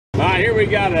here we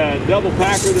got a double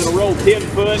packer that'll roll 10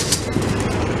 foot.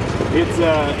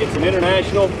 It's an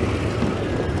international,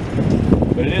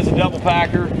 but it is a double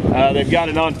packer. They've got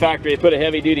it on factory. They put a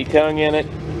heavy duty tongue in it.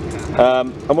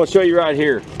 I'm going to show you right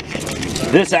here.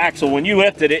 This axle, when you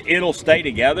lift it, it'll stay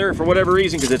together for whatever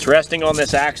reason because it's resting on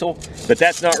this axle, but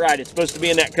that's not right. It's supposed to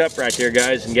be in that cup right there,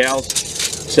 guys and gals.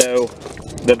 So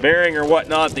the bearing or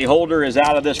whatnot, the holder is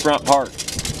out of this front part.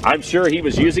 I'm sure he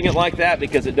was using it like that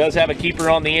because it does have a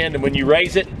keeper on the end, and when you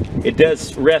raise it, it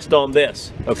does rest on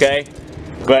this, okay?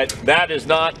 But that is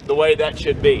not the way that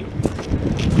should be.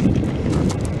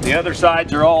 The other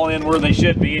sides are all in where they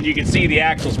should be, and you can see the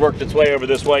axle's worked its way over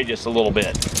this way just a little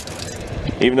bit.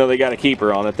 Even though they got a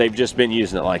keeper on it, they've just been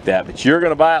using it like that. But you're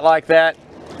gonna buy it like that.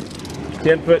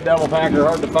 10-foot double packer,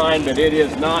 hard to find, but it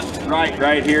is not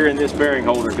right here in this bearing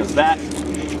holder because that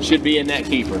should be in that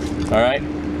keeper, all right?